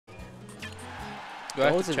Do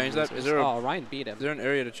I have to change that? Is there Oh, Ryan beat him. Is there an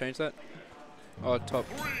area to change that? Oh, top.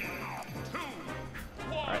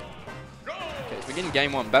 Alright. Okay, so we're getting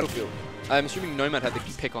game 1, Battlefield. I'm assuming Nommad had the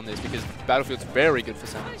pick on this because Battlefield's very good for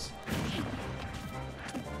Samus.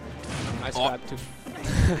 Nice grab too.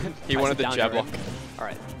 He wanted the jab lock.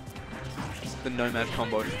 Alright. The Nommad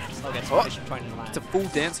combo. Okay, trying to land. It's a full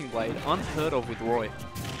dancing blade, unheard of with Roy.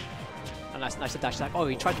 Oh, nice dash attack. Oh,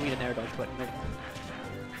 he tried to read an air dodge, but maybe.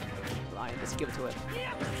 Lion, let's give it to it.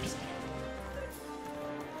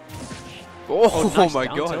 Oh, nice my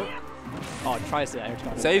down god. tilt. Oh, tries the air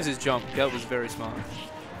dodge. Saves his jump. That was very smart.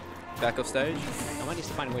 Back off stage. Nommad needs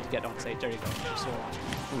to find a way to get on stage. There you go. So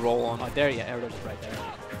on. Roll on. Oh, there, yeah, air dodge is right there.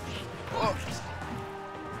 Oh.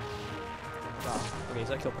 Wow. Okay,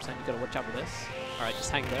 he's at kill percent. You gotta watch out for this. Alright,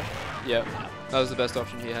 just hang there. Yeah, that was the best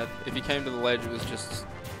option he had. If he came to the ledge, it was just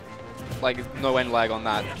like no end lag on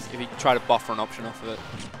that. If he tried to buffer an option off of it,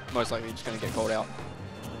 most likely he's just going to get called out.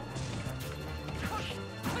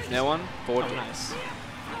 Now one, forward. Oh, nice.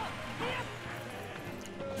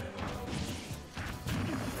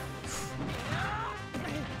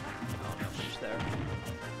 Oh, no finish there.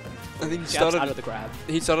 I think Jab's out of the grab.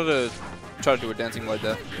 He started to try to do a dancing blade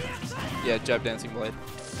there. Yeah, jab dancing blade.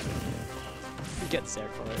 He gets there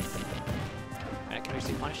for it. Alright, can we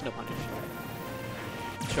see punish? No punish.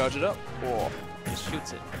 Charge it up. Oh. Just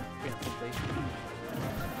shoots it preemptively.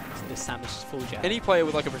 This Samus full jab. Any player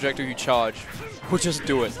with like a projectile you charge will just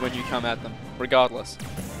do it when you come at them, regardless.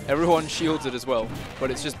 Everyone shields it as well,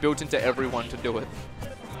 but it's just built into everyone to do it.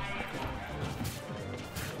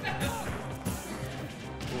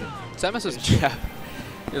 Samus's jab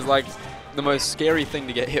is like the most scary thing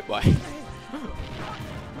to get hit by.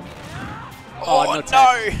 Oh,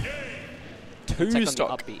 no! Two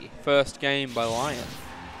stock. First game by Lion.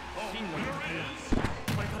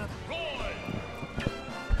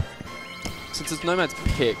 Since it's Nommad's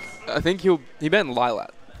pick, I think he banned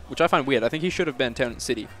Lilat, which I find weird. I think he should have banned Town and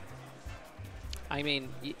City. I mean,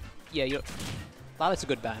 yeah, Lilat's a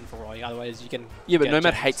good ban for Roy. Otherwise, you can. Yeah, but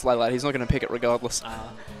Nommad hates Lilat. He's not going to pick it regardless.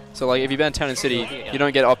 So like, if you ban Town and City, yeah. you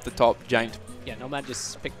don't get up the top janked. Yeah, Nommad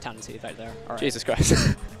just picked Town and City right there. All right. Jesus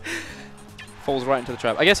Christ. Falls right into the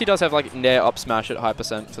trap. I guess he does have like Nair up smash at high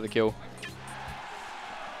percent for the kill.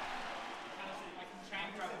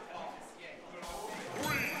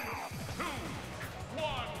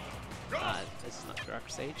 This is not the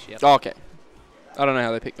correct stage. Yep. Oh, okay. I don't know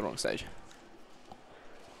how they picked the wrong stage.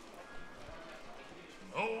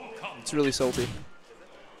 It's really salty.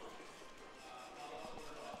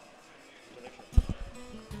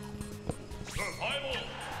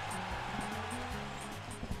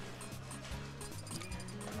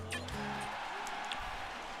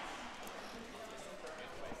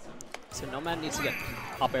 So Nommad needs to get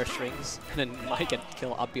up air strings, and then might get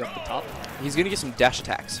kill up B off the top. He's going to get some dash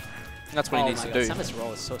attacks. That's what he needs to do. Samus'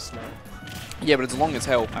 roll is so slow. Yeah, but it's long as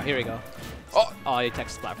hell. Oh, here we go. Oh, he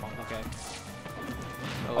attacks the platform. Okay.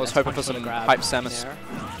 Oh, I was hoping for some hype Samus.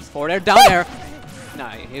 Forward air, down air. Nah,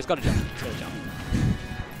 he's got to jump. He's got to jump.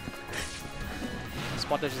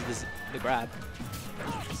 Spot dodges the grab.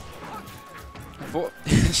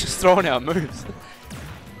 He's just throwing out moves.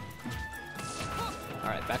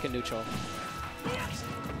 Alright, back in neutral.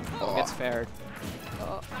 Oh. Gets fared.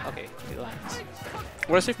 Okay, he lands.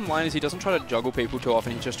 What I see from Lion is he doesn't try to juggle people too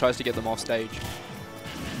often, he just tries to get them off stage.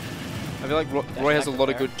 I feel like Roy has a lot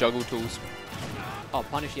of good juggle tools. Oh,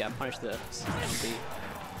 punish, yeah, punish the MB.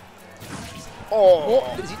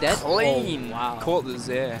 Oh, is he dead? Clean! Oh, wow. Caught the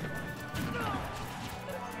Zair.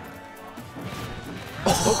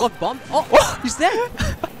 Oh, got bumped! Oh, he's there!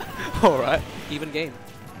 Alright. Even game.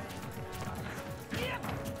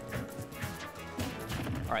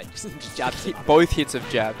 Alright, just jab. Both hits of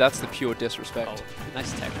jab, that's the pure disrespect. Oh,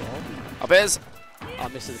 nice tech roll. Up airs! Oh,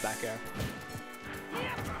 misses the back air.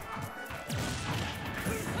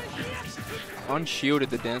 Unshielded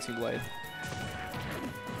the dancing blade.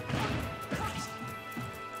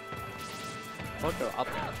 Both go up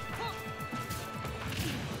air.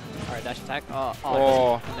 Alright, dash attack. Oh,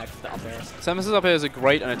 Oh. Connect the up air. Samus' up air is a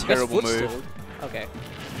great and a terrible move. Okay.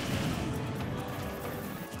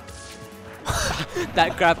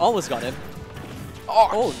 That grab almost got him.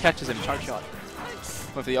 Oh, catches him. Charge shot.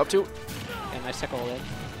 With the up tilt. And nice tech roll in.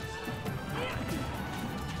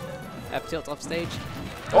 Up tilt off stage.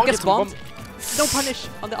 Oh, gets bombed. No punish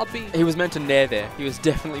on the up B. He was meant to nair there. He was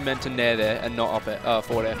definitely meant to nair there and not up air,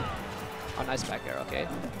 forward air. Oh, nice back air. Okay.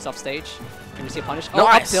 It's off stage. Can we see a punish? Nice. Oh,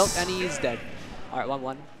 up tilt and he's dead. Alright,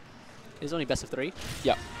 1-1. It's only best of 3.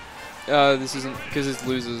 Yeah. This isn't because it's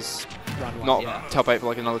losers. Round 1, not yeah. top 8 for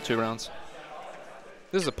like another 2 rounds.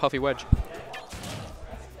 This is a puffy wedge.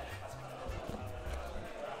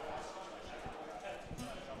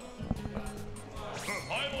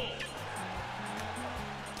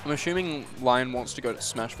 I'm assuming Lion wants to go to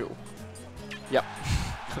Smashville. Yep.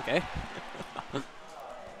 Okay.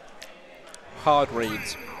 Hard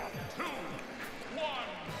reads.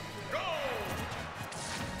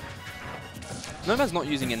 Nommad's not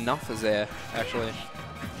using enough as air, actually.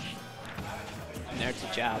 Nair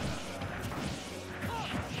to jab.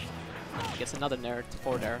 Gets another Nair to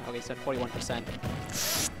forward air. Okay, so 41%.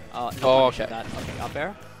 No punish okay. with that. Okay, up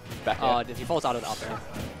air. Back air. He falls out of the up air.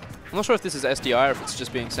 I'm not sure if this is SDI or if it's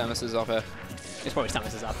just being Samus's up air. It's probably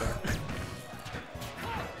Samus's up air.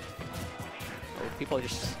 Oh, people are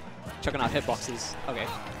just chucking out hitboxes. Okay,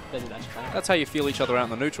 they do that. That's how you feel each other out in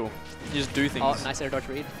the neutral. You just do things. Oh, nice air dodge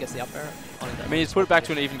read. Gets the up air. I mean, he's put it back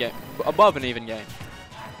to an even game. Above an even game.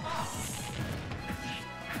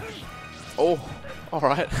 Oh,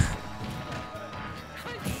 alright.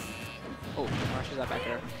 Oh, rushes that back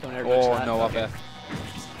air. Don't air dodge Oh, that. no Okay. up air.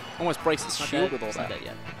 Almost breaks his Not shield dead. with all It's not that. dead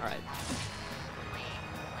yet. Alright.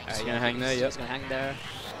 He's gonna hang there, yep. He's gonna hang there.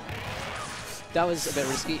 That was a bit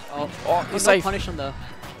risky. Oh, he's no safe. punish on the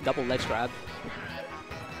double ledge grab.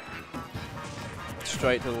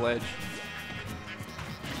 Straight to the ledge.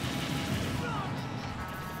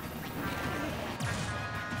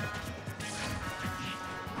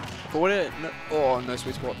 But what no, oh, no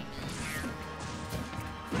sweet spot.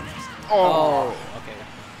 Oh, okay.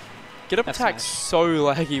 Get up F attack smash. so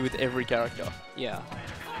laggy with every character. Yeah.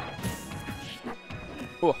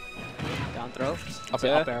 Oh. Down throw. Up So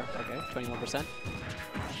air. Up air. Okay, 21%.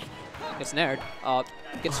 Gets nared.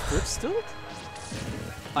 Gets footstooled?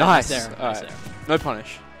 Oh, Nice. There. Nice Alright. there. No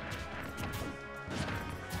punish.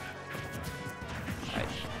 Alright.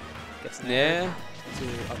 Gets Nair. nared.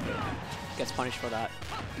 Okay. Gets punished for that.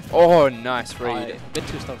 Oh, nice read. A bit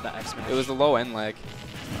too slow for that F smash. It was the low end lag.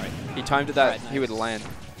 Alright. He timed it that Alright, he would nice. land.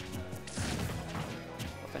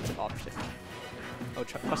 Offensive option. Oh,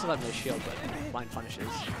 crosses out the shield, but blind punishes.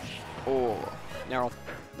 Oh. Narrow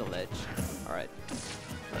the ledge. Alright.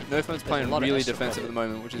 Nerfman's playing a lot of really extra defensive at the credit.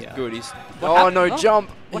 moment, which is Yeah. good. He's What oh, happened? no Oh, jump.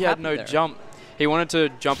 what He had happened no there? jump. He wanted to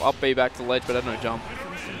jump up B back to the ledge, but had no jump.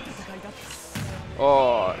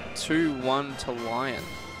 Oh, 2-1 to Lion.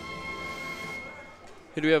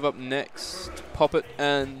 Who do we have up next? Poppet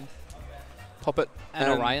and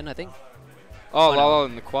And Orion, I think. Oh, Oh, no. Lala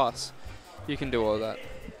and the Quas. You can do all that.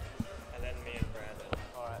 And then me and Brandon.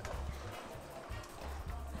 Alright. Do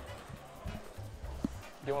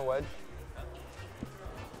you want a wedge?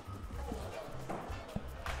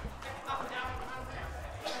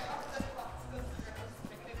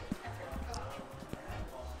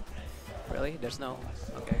 Really? There's no.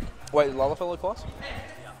 Okay. Wait, Lala for Laquas?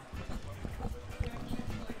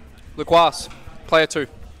 Laquas, player 2.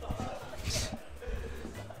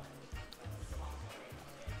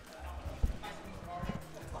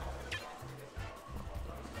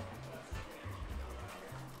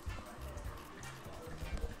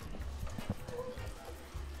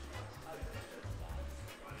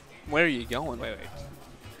 Where are you going? Wait.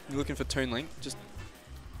 You looking for Toon Link? Just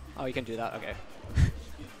Oh, you can do that. Okay.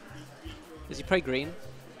 Does he play green?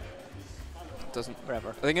 doesn't.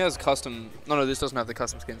 Wherever. I think it has custom. No, this doesn't have the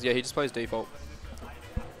custom skins. Yeah, he just plays default.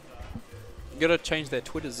 You gotta change their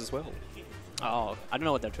Twitters as well. Oh, I don't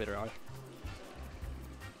know what their Twitter are.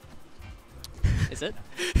 Is it?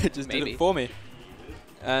 It just did Maybe. it for me.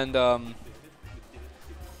 And the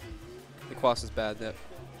Quas is bad. That